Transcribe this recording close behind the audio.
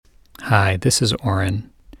Hi, this is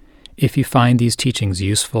Oren. If you find these teachings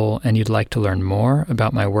useful and you'd like to learn more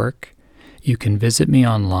about my work, you can visit me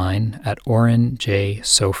online at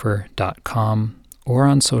orenjsofer.com or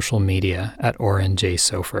on social media at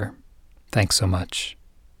orenjsofer. Thanks so much.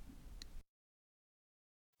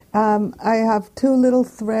 I have two little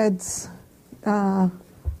threads to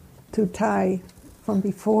tie from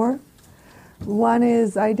before. One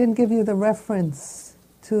is I didn't give you the reference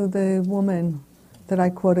to the woman that I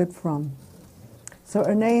quoted from. So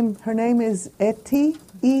her name is Etty,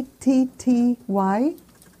 Etty,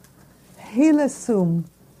 Hillesum, Hillesum.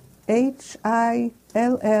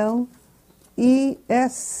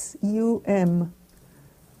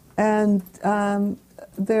 And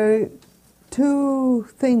there are two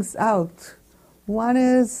things out. One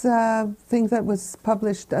is things that was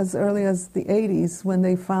published as early as the 80s when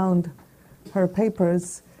they found her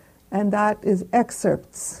papers, and that is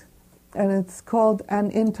excerpts, and it's called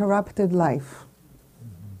An Interrupted Life.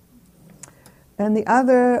 And the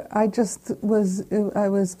other, I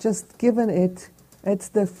was just given it. It's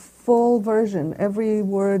the full version, every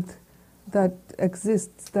word that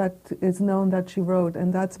exists that is known that she wrote,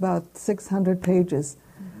 and that's about 600 pages.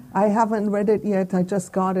 I haven't read it yet, I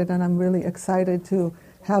just got it, and I'm really excited to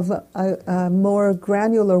have a more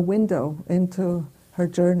granular window into her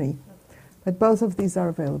journey. But both of these are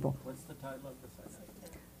available. What's the title of the second?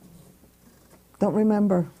 Don't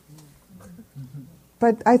remember.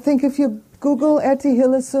 But I think if you Google Etty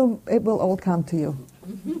Hillesum, it will all come to you.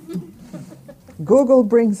 Google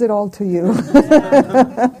brings it all to you.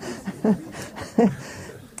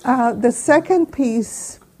 The second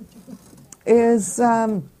piece is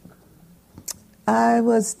I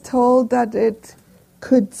was told that it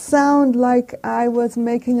could sound like I was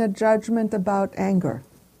making a judgment about anger.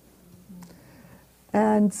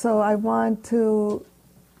 And so I want to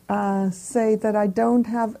say that I don't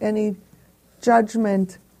have any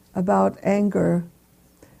judgment about anger.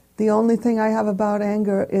 The only thing I have about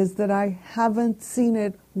anger is that I haven't seen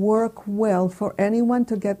it work well for anyone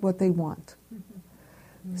to get what they want.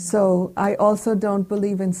 So I also don't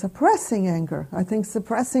believe in suppressing anger. I think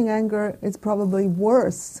suppressing anger is probably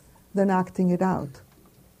worse than acting it out,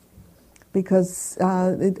 because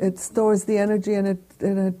it stores the energy and it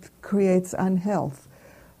creates unhealth.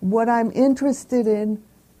 What I'm interested in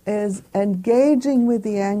is engaging with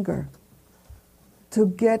the anger to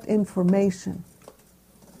get information.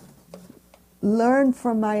 Learn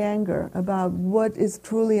from my anger about what is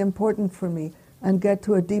truly important for me and get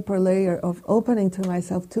to a deeper layer of opening to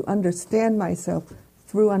myself to understand myself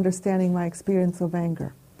through understanding my experience of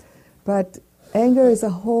anger. But anger is a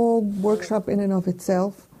whole workshop in and of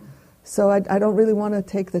itself, so I don't really want to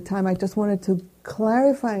take the time. I just wanted to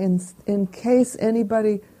clarify in case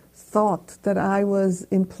anybody thought that I was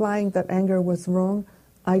implying that anger was wrong.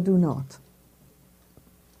 I do not.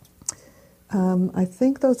 I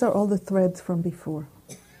think those are all the threads from before.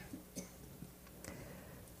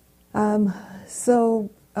 So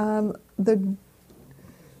the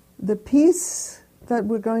piece that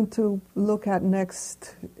we're going to look at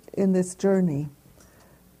next in this journey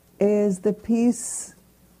is the piece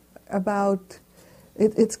about,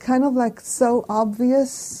 it's kind of like so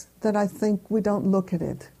obvious that I think we don't look at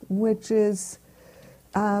it, which is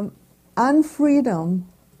unfreedom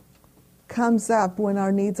comes up when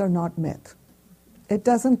our needs are not met. It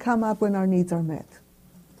doesn't come up when our needs are met.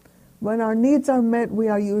 When our needs are met, we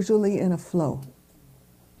are usually in a flow.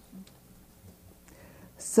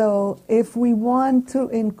 So if we want to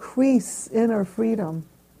increase inner freedom,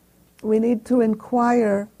 we need to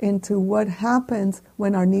inquire into what happens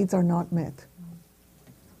when our needs are not met.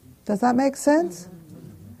 Does that make sense?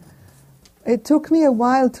 It took me a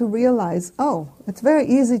while to realize, it's very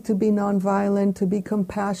easy to be nonviolent, to be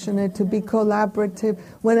compassionate, to be collaborative,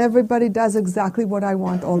 when everybody does exactly what I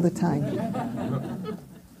want all the time.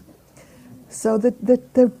 So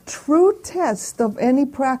the true test of any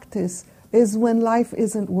practice is when life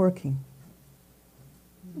isn't working.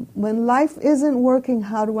 When life isn't working,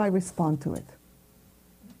 how do I respond to it?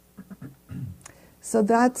 So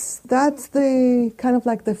that's the kind of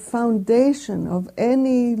like the foundation of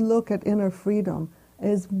any look at inner freedom,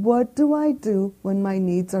 is what do I do when my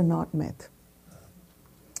needs are not met?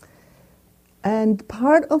 And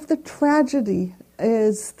part of the tragedy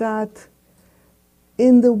is that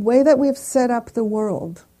in the way that we've set up the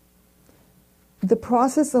world, the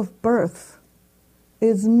process of birth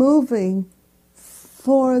is moving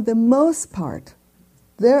for the most part.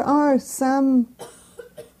 There are some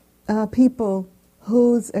people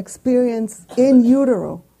whose experience in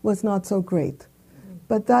utero was not so great.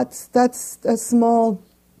 But that's a small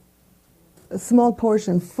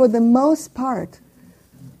portion. For the most part,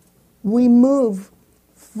 we move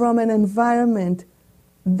from an environment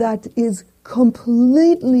that is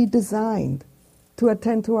completely designed to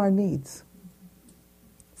attend to our needs.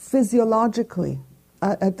 Physiologically,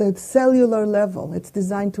 at the cellular level, it's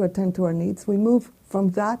designed to attend to our needs. We move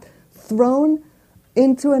from that, thrown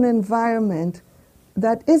into an environment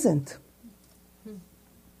that isn't.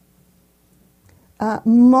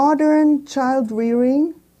 Modern child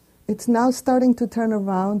rearing, it's now starting to turn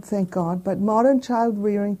around, thank God, but modern child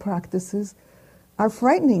rearing practices are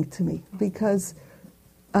frightening to me because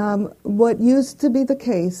what used to be the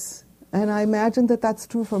case, and I imagine that that's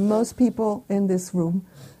true for most people in this room,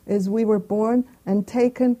 is we were born and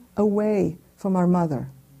taken away from our mother,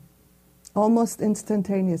 almost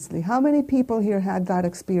instantaneously. How many people here had that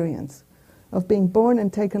experience of being born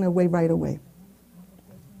and taken away right away?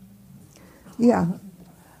 Yeah.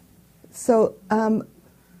 So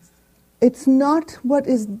it's not what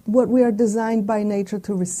we are designed by nature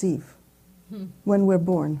to receive when we're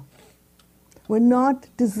born. We're not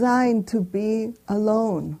designed to be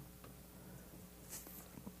alone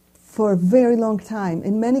for a very long time.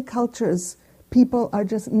 In many cultures, people are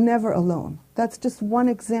just never alone. That's just one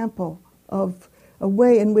example of a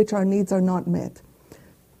way in which our needs are not met.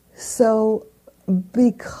 So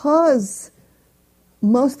because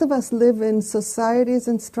most of us live in societies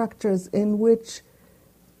and structures in which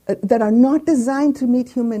that are not designed to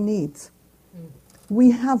meet human needs,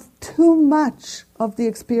 we have too much of the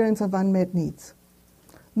experience of unmet needs,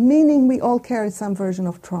 meaning we all carry some version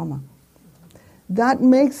of trauma. That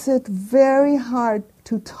makes it very hard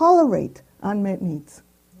to tolerate unmet needs.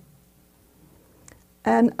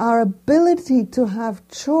 And our ability to have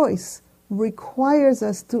choice requires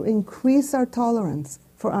us to increase our tolerance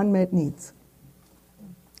for unmet needs.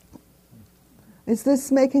 Is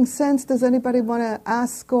this making sense? Does anybody want to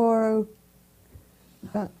ask or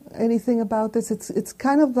anything about this? It's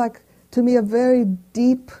kind of like, to me, a very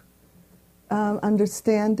deep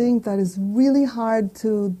understanding that is really hard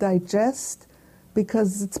to digest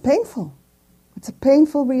because it's painful. It's a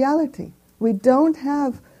painful reality. We don't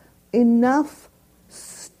have enough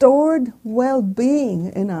stored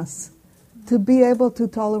well-being in us to be able to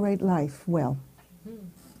tolerate life well.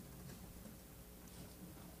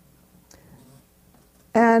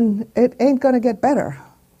 And it ain't going to get better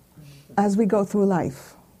as we go through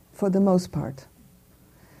life, for the most part.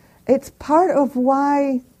 It's part of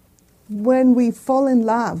why when we fall in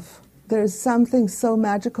love, there's something so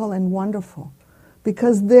magical and wonderful.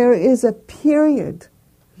 Because there is a period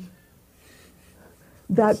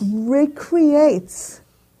that recreates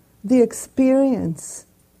the experience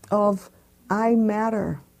of I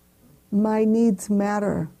matter, my needs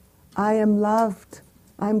matter, I am loved,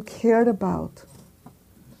 I'm cared about.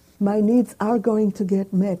 My needs are going to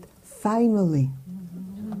get met, finally.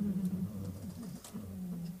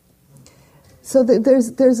 So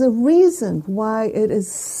there's a reason why it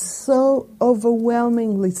is so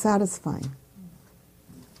overwhelmingly satisfying.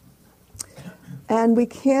 And we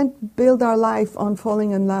can't build our life on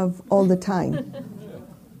falling in love all the time.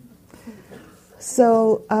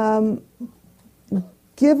 So,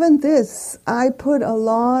 given this, I put a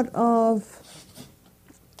lot of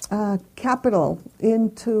capital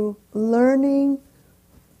into learning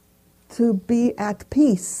to be at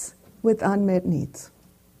peace with unmet needs.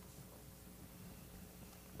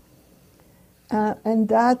 And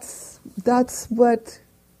that's what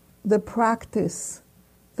the practice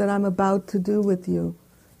that I'm about to do with you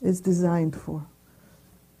is designed for.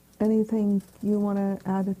 Anything you want to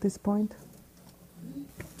add at this point?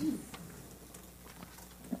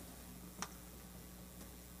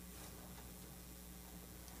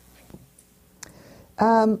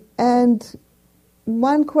 And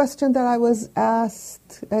one question that I was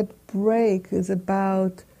asked at break is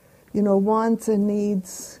about, wants and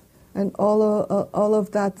needs and all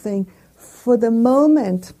of that thing. For the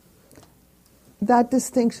moment, that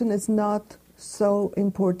distinction is not so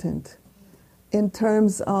important in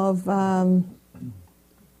terms of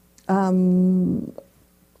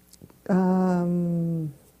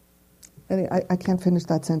anyway, I can't finish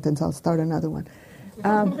that sentence. I'll start another one.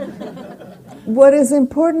 What is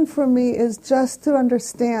important for me is just to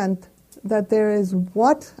understand that there is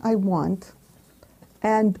what I want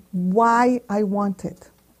and why I want it.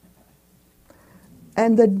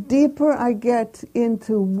 And the deeper I get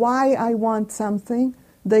into why I want something,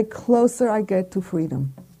 the closer I get to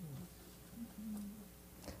freedom.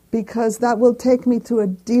 Because that will take me to a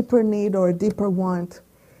deeper need or a deeper want,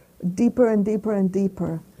 deeper and deeper and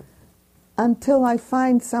deeper, until I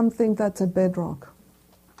find something that's a bedrock.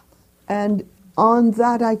 And on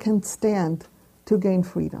that I can stand to gain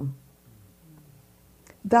freedom.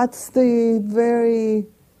 That's the very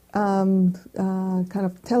kind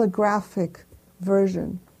of telegraphic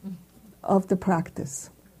version of the practice.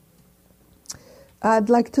 I'd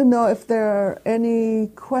like to know if there are any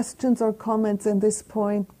questions or comments in this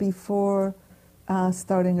point before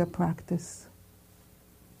starting a practice.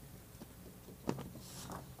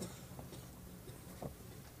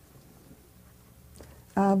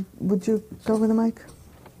 Would you go with the mic?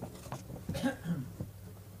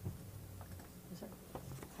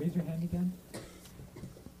 Raise your hand again.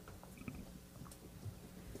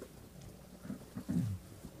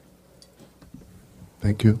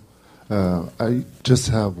 Thank you. I just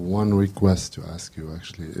have one request to ask you,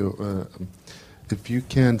 actually. If you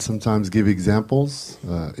can sometimes give examples,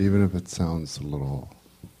 even if it sounds a little...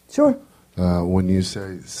 Sure. When you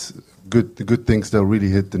say good things that really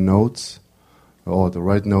hit the notes, or the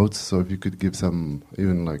right notes, so if you could give some,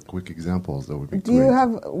 even like quick examples, that would be great. Do you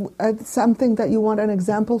have something that you want an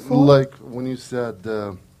example for? Like when you said,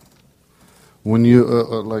 when you,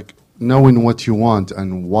 like, knowing what you want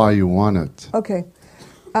and why you want it. Okay.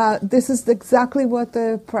 This is exactly what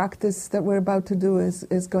the practice that we're about to do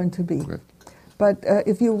is going to be. Great. But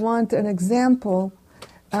if you want an example,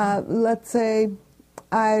 let's say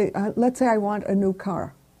I want a new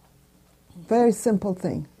car. Very simple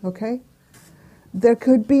thing, okay? There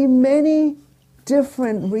could be many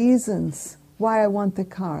different reasons why I want the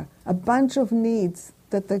car. A bunch of needs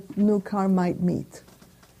that the new car might meet.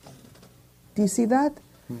 Do you see that?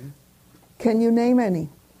 Mm-hmm. Can you name any?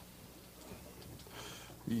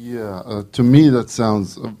 Yeah, to me that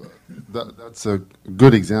sounds, that's a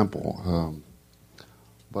good example.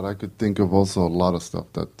 But I could think of also a lot of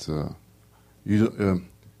stuff that you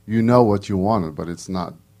know what you wanted, but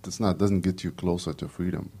doesn't get you closer to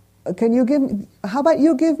freedom. Can you give me, how about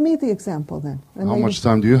you give me the example then? And How maybe- much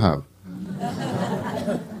time do you have?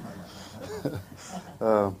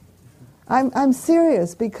 I'm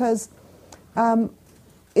serious because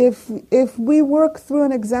if we work through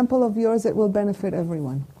an example of yours, it will benefit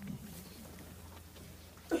everyone.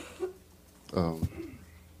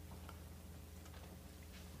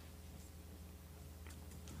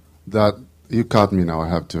 That you caught me now. I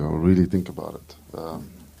have to really think about it.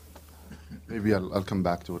 Maybe I'll come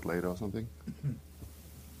back to it later or something.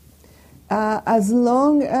 As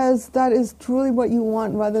long as that is truly what you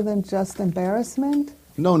want rather than just embarrassment.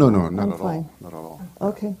 No, not I'm at fine. all. Not at all.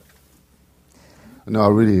 Okay. No, I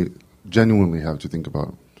really genuinely have to think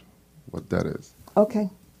about what that is. Okay.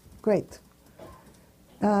 Great.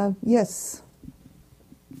 Yes.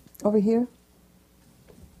 Over here.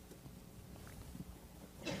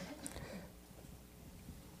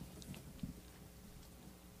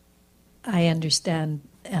 I understand,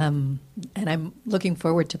 and I'm looking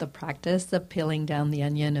forward to the practice of peeling down the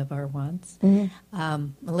onion of our wants.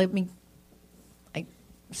 Mm-hmm. I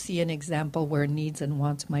see an example where needs and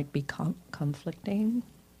wants might be conflicting.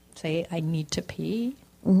 Say, I need to pee,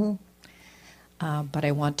 Mm-hmm. but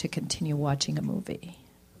I want to continue watching a movie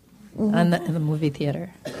Mm-hmm. in the movie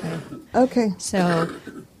theater. Right? Okay. So,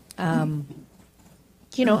 I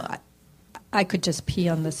could just pee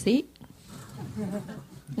on the seat.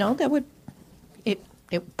 No, that would, it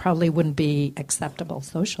probably wouldn't be acceptable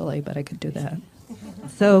socially, but I could do that.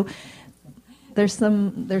 So there's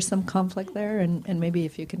some conflict there, and maybe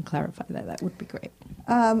if you can clarify that would be great.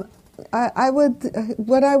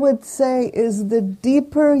 What I would say is the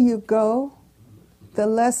deeper you go, the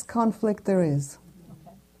less conflict there is.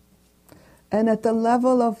 And at the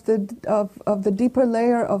level of the deeper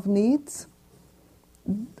layer of needs,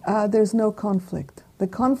 there's no conflict. The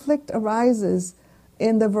conflict arises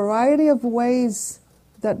in the variety of ways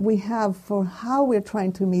that we have for how we're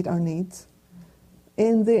trying to meet our needs,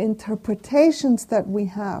 in the interpretations that we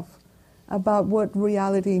have about what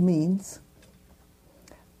reality means,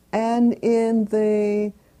 and in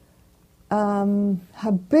the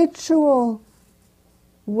habitual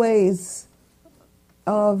ways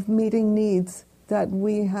of meeting needs that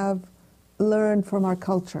we have learned from our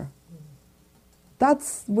culture.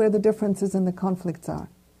 That's where the differences in the conflicts are.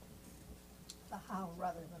 The how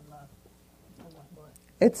rather than the what.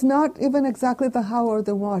 It's not even exactly the how or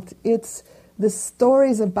the what. It's the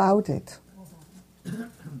stories about it. Okay.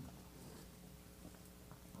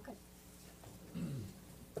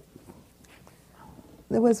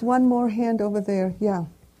 There was one more hand over there. Yeah.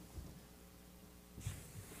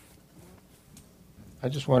 I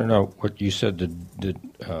just want to know what you said,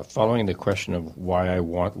 following the question of why I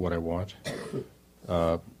want what I want,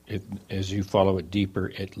 as you follow it deeper,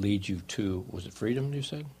 it leads you to, was it freedom, you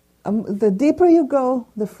said? The deeper you go,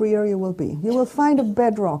 the freer you will be. You will find a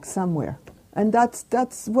bedrock somewhere, and that's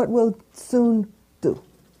what we'll soon do.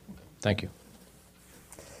 Thank you.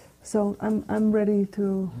 So I'm ready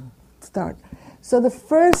to start. So the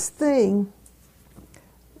first thing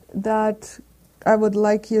that I would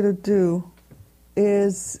like you to do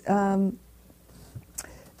is to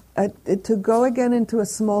go again into a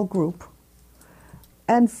small group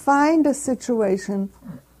and find a situation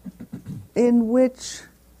in which,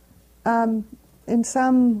 in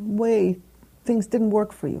some way, things didn't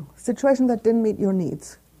work for you. A situation that didn't meet your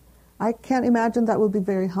needs. I can't imagine that will be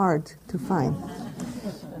very hard to find.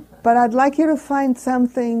 But I'd like you to find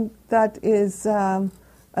something that is a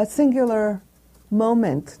singular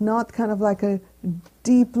moment, not kind of like a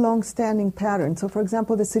deep, long-standing pattern. So, for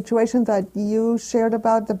example, the situation that you shared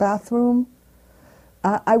about the bathroom,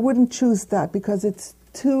 I wouldn't choose that because it's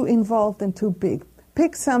too involved and too big.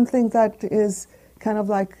 Pick something that is kind of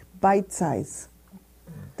like bite-size,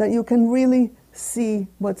 that you can really see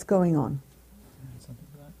what's going on.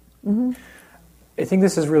 Mm-hmm. I think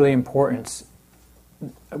this is really important,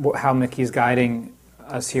 how Miki's guiding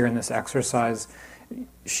us here in this exercise.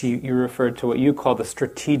 You referred to what you call the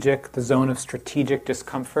zone of strategic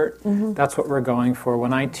discomfort. Mm-hmm. That's what we're going for.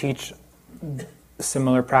 When I teach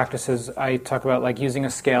similar practices, I talk about like using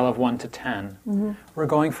a scale of 1 to 10. Mm-hmm. We're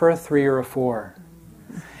going for a 3 or a 4.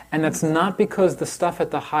 And that's not because the stuff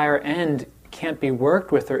at the higher end can't be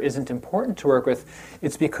worked with or isn't important to work with.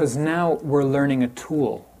 It's because now we're learning a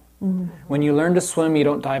tool. Mm-hmm. When you learn to swim, you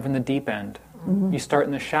don't dive in the deep end. Mm-hmm. You start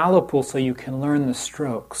in the shallow pool so you can learn the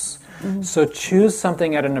strokes. Mm-hmm. So choose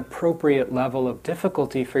something at an appropriate level of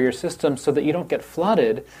difficulty for your system so that you don't get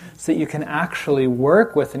flooded, so that you can actually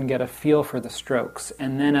work with and get a feel for the strokes.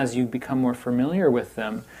 And then as you become more familiar with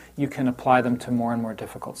them, you can apply them to more and more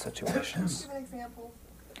difficult situations. Give an example.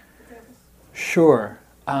 Sure.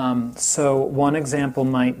 So one example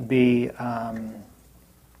might be I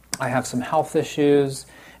have some health issues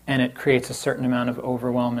and it creates a certain amount of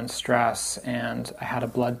overwhelm and stress, and I had a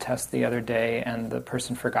blood test the other day and the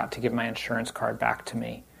person forgot to give my insurance card back to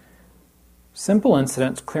me. Simple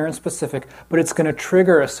incident, clear and specific, but it's going to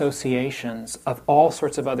trigger associations of all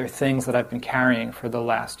sorts of other things that I've been carrying for the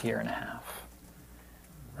last year and a half.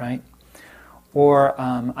 Right? Or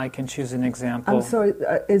I can choose an example. I'm sorry,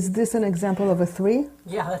 is this an example of a 3?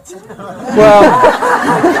 Yeah, that's Well,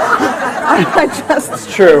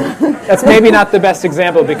 it's true. That's maybe not the best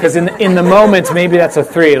example because in the moment maybe that's a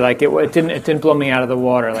 3. Like it didn't blow me out of the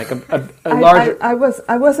water. Like a larger. I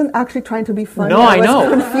wasn't actually trying to be funny. No, I know.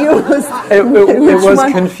 Confused. It was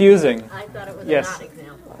one? confusing. I thought it was Yes. a not example.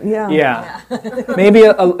 Yeah. Maybe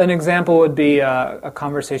an example would be a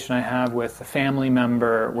conversation I have with a family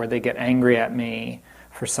member where they get angry at me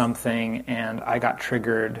for something and I got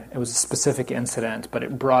triggered. It was a specific incident, but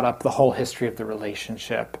it brought up the whole history of the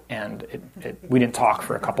relationship, and we didn't talk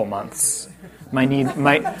for a couple months. My need. So what's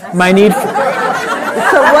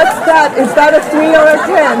that? Is that a 3 or a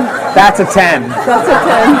 10? That's a 10. That's a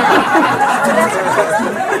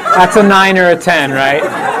 10. That's a 9 or a 10, right?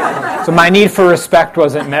 So my need for respect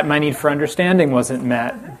wasn't met. My need for understanding wasn't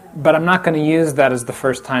met. But I'm not going to use that as the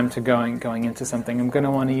first time to going into something. I'm going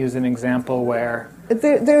to want to use an example where...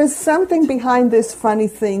 There is something behind this funny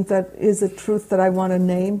thing that is a truth that I want to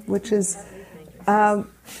name, which is the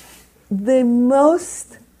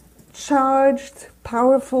most charged,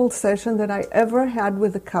 powerful session that I ever had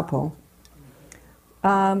with a couple.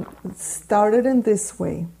 Started in this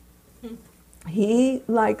way. He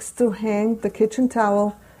likes to hang the kitchen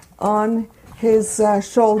towel on his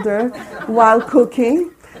shoulder while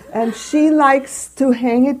cooking, and she likes to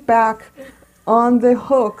hang it back on the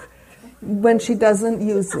hook when she doesn't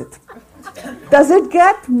use it. Does it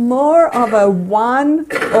get more of a 1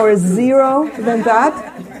 or a 0 than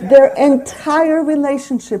that? Their entire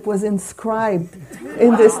relationship was inscribed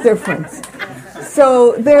in this difference.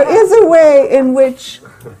 So there is a way in which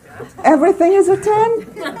everything is a 10.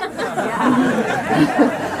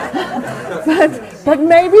 But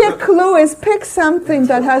maybe a clue is pick something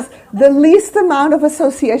that has the least amount of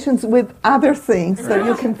associations with other things that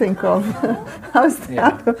you can think of. How's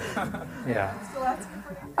that? Yeah.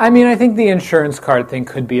 I mean, I think the insurance card thing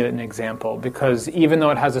could be an example because even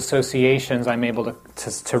though it has associations, I'm able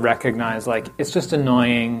to recognize, like, it's just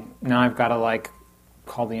annoying. Now I've got to, like,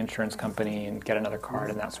 call the insurance company and get another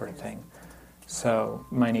card and that sort of thing. So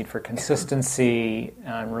my need for consistency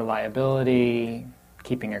and reliability,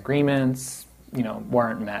 keeping agreements,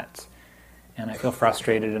 weren't met. And I feel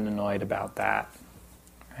frustrated and annoyed about that,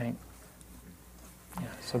 right? Yeah,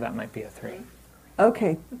 so that might be a 3.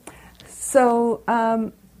 Okay. So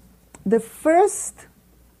the first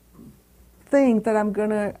thing that I'm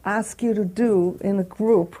going to ask you to do in a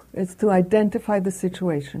group is to identify the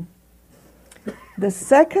situation. The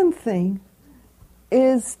second thing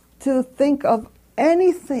is to think of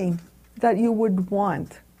anything that you would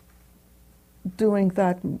want during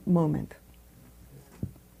that moment.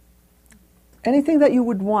 Anything that you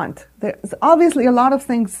would want. There's obviously a lot of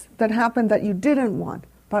things that happened that you didn't want,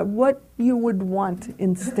 but what you would want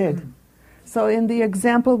instead. So in the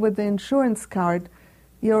example with the insurance card,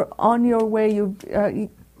 you're on your way,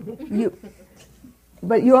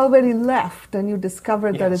 but you already left and you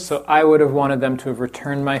discovered that it's... So I would have wanted them to have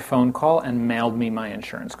returned my phone call and mailed me my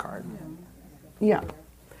insurance card. Yeah.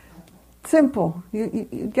 Simple.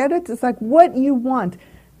 You get it? It's like what you want.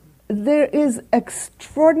 There is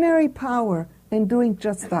extraordinary power in doing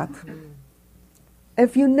just that.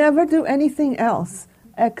 If you never do anything else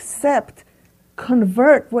except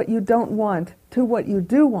convert what you don't want to what you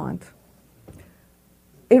do want,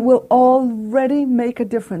 it will already make a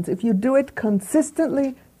difference. If you do it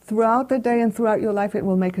consistently throughout the day and throughout your life, it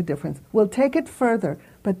will make a difference. We'll take it further,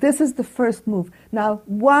 but this is the first move. Now,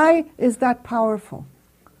 why is that powerful?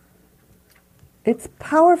 It's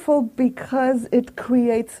powerful because it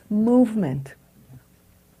creates movement.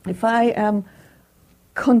 If I am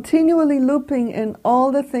continually looping in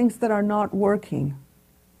all the things that are not working,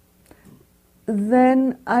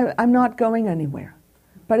 then I'm not going anywhere.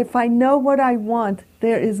 But if I know what I want,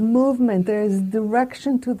 there is movement, there is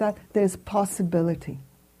direction to that, there's possibility.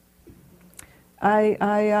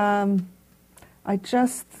 I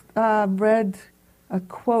just read a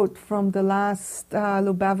quote from the last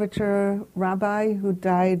Lubavitcher rabbi who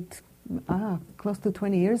died close to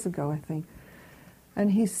 20 years ago, I think.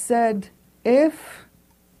 And he said, if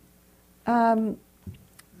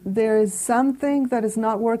there is something that is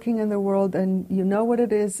not working in the world and you know what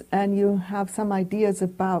it is and you have some ideas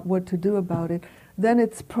about what to do about it, then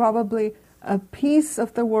it's probably a piece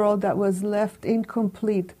of the world that was left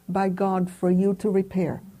incomplete by God for you to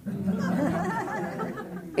repair.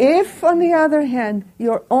 If, on the other hand,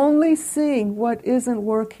 you're only seeing what isn't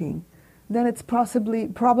working, then it's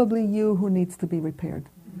probably you who needs to be repaired.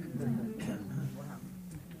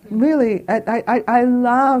 Really, I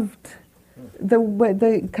loved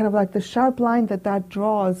the kind of like the sharp line that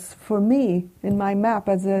draws for me in my map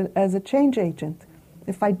as a change agent.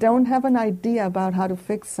 If I don't have an idea about how to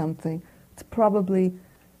fix something, it's probably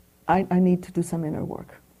I need to do some inner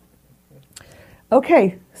work.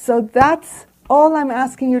 Okay, so that's all I'm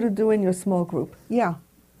asking you to do in your small group. Yeah.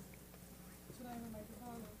 Should I have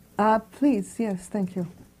a microphone? Please, yes, thank you.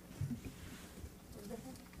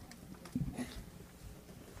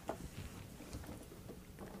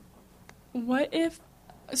 What if,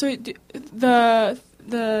 so the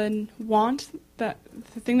want, the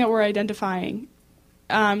thing that we're identifying,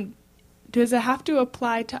 does it have to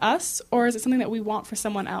apply to us, or is it something that we want for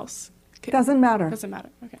someone else? Doesn't matter. Doesn't matter.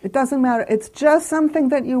 Okay. It doesn't matter. It's just something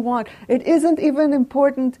that you want. It isn't even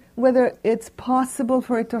important whether it's possible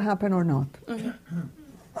for it to happen or not. Okay.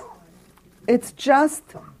 It's just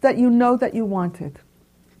that you know that you want it.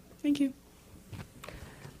 Thank you.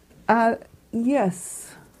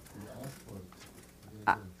 Yes.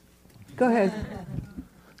 Go ahead.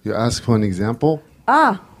 You asked for an example?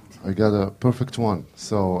 I got a perfect one.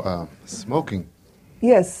 So, smoking.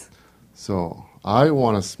 Yes. So, I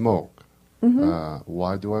want to smoke. Mm-hmm.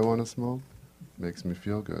 Why do I want to smoke? Makes me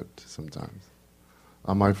feel good sometimes.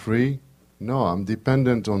 Am I free? No, I'm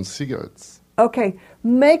dependent on cigarettes. Okay.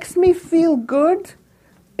 Makes me feel good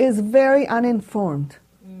is very uninformed.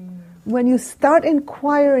 When you start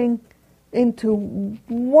inquiring into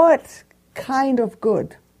what kind of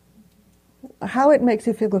good, how it makes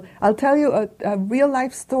you feel good. I'll tell you a real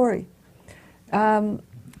life story.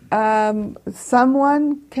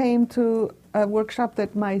 Someone came to a workshop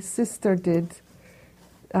that my sister did.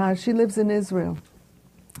 She lives in Israel.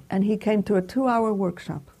 And he came to a 2-hour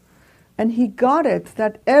workshop. And he got it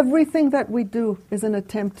that everything that we do is an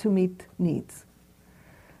attempt to meet needs.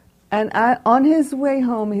 And on his way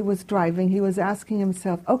home, he was driving, he was asking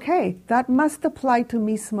himself, okay, that must apply to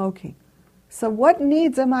me smoking. So what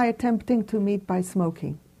needs am I attempting to meet by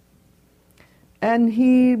smoking? And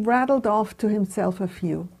he rattled off to himself a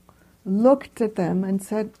few, looked at them and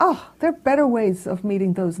said, there are better ways of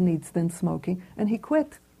meeting those needs than smoking. And he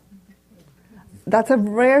quit. That's a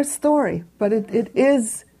rare story, but it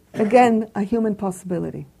is, again, a human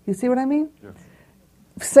possibility. You see what I mean? Yes.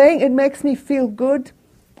 Saying it makes me feel good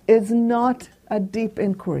is not a deep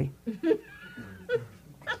inquiry. Do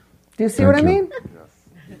you see what I mean?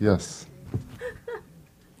 Yes.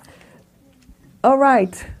 All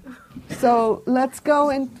right. So let's go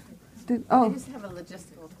and I just have a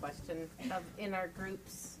logistical question. In our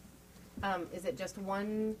groups, is it just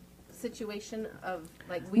one situation of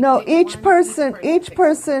like we? No, pick each one, person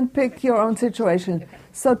picks pick your own situation.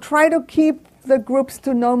 So try to keep the groups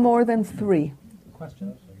to no more than 3.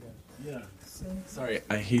 question? Yeah. Sorry,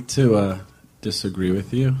 I hate to disagree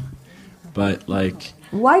with you, but like.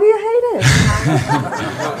 Why do you hate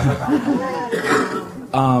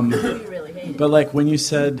it? But like when you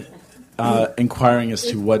said inquiring as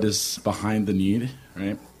to what is behind the need,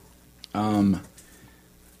 right?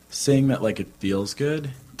 Saying that like it feels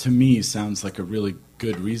good to me sounds like a really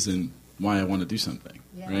good reason why I want to do something,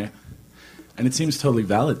 right? And it seems totally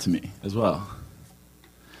valid to me as well.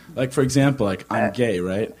 Like for example, like I'm gay,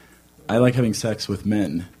 right? I like having sex with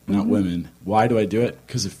men, not women. Why do I do it?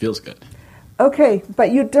 Because it feels good. Okay,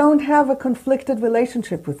 but you don't have a conflicted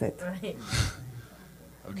relationship with it. Right.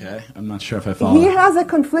 Okay, I'm not sure if I follow. He has a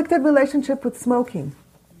conflicted relationship with smoking.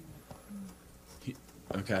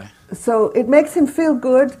 Okay. So it makes him feel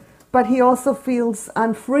good, but he also feels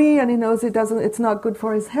unfree, and he knows it's not good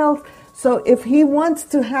for his health. So if he wants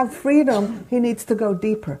to have freedom, he needs to go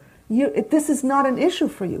deeper. This is not an issue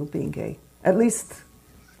for you, being gay. At least,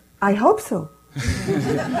 I hope so.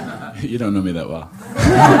 You don't know me that well.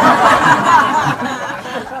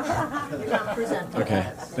 Okay,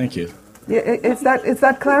 thank you. Is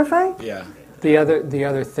that clarifying? Yeah. The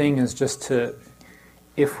other thing is just to,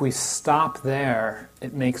 if we stop there,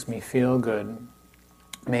 it makes me feel good.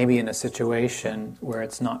 Maybe in a situation where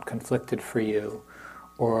it's not conflicted for you,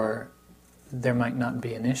 or there might not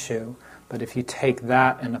be an issue. But if you take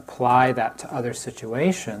that and apply that to other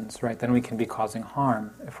situations, right, then we can be causing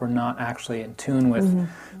harm. If we're not actually in tune with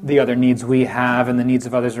the other needs we have and the needs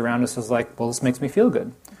of others around us, is like, well, this makes me feel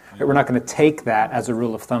good. Right? We're not going to take that as a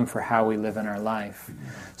rule of thumb for how we live in our life.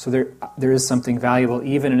 So there is something valuable,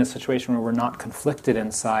 even in a situation where we're not conflicted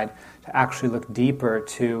inside, to actually look deeper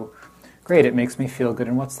to, great, it makes me feel good,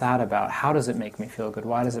 and what's that about? How does it make me feel good?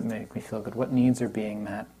 Why does it make me feel good? What needs are being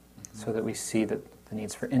met? So that we see that the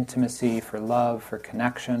needs for intimacy, for love, for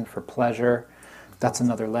connection, for pleasure, that's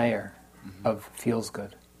another layer of feels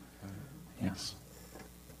good. Yes.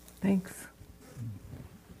 Thanks.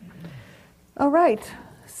 All right.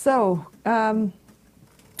 So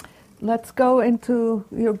let's go into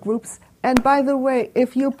your groups. And by the way,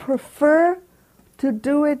 if you prefer to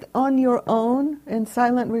do it on your own in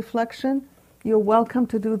silent reflection, you're welcome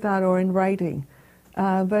to do that, or in writing.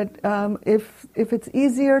 But if it's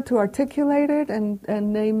easier to articulate it and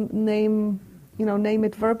name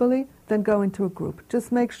it verbally, then go into a group.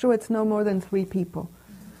 Just make sure it's no more than 3 people,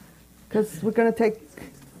 because we're going to take.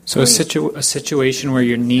 So a situation where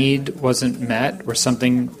your need wasn't met, where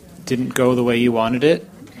something didn't go the way you wanted it.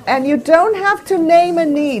 And you don't have to name a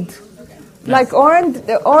need. No. Like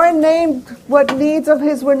Oren named what needs of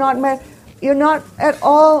his were not met. You're not at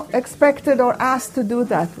all expected or asked to do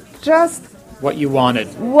that. Just what you wanted.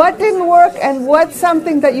 What didn't work, and what's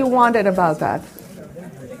something that you wanted about that.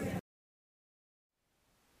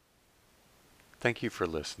 Thank you for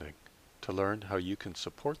listening. To learn how you can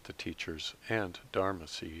support the teachers and Dharma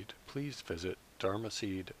Seed, please visit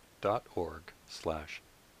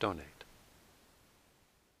dharmaseed.org/donate.